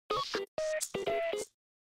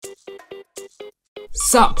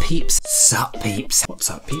Sup peeps, sup peeps. What's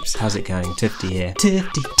up peeps? How's it going? Toofty here.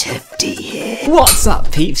 Toofty here. What's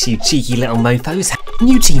up peeps, you cheeky little mofos?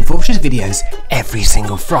 New Team Fortress videos every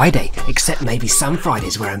single Friday, except maybe some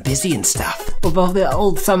Fridays where I'm busy and stuff.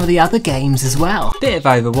 Or some of the other games as well. Bit of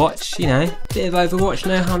Overwatch, you know, bit of Overwatch,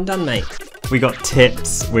 no harm done, mate. We got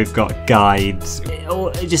tips, we've got guides,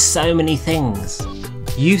 just so many things.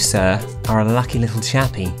 You, sir, are a lucky little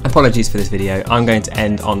chappy. Apologies for this video, I'm going to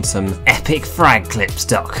end on some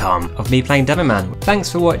epicfragclips.com of me playing Demoman.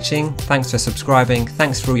 Thanks for watching, thanks for subscribing,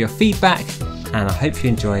 thanks for all your feedback, and I hope you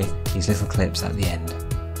enjoy these little clips at the end.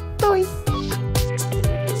 Bye!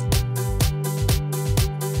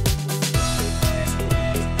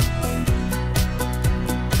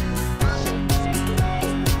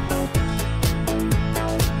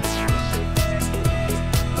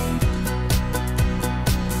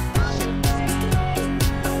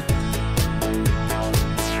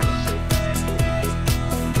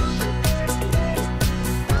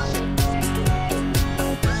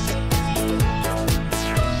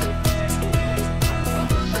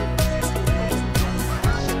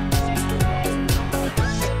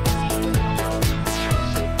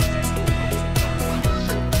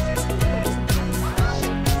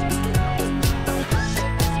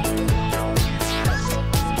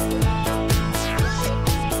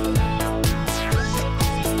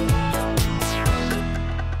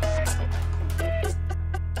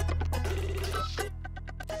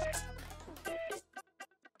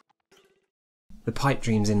 The pipe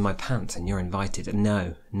dream's in my pants and you're invited.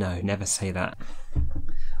 No, never say that.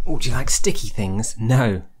 Oh, do you like sticky things?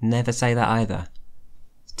 No, never say that either.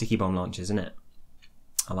 Sticky bomb launchers, isn't it?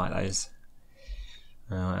 I like those.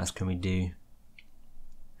 What else can we do?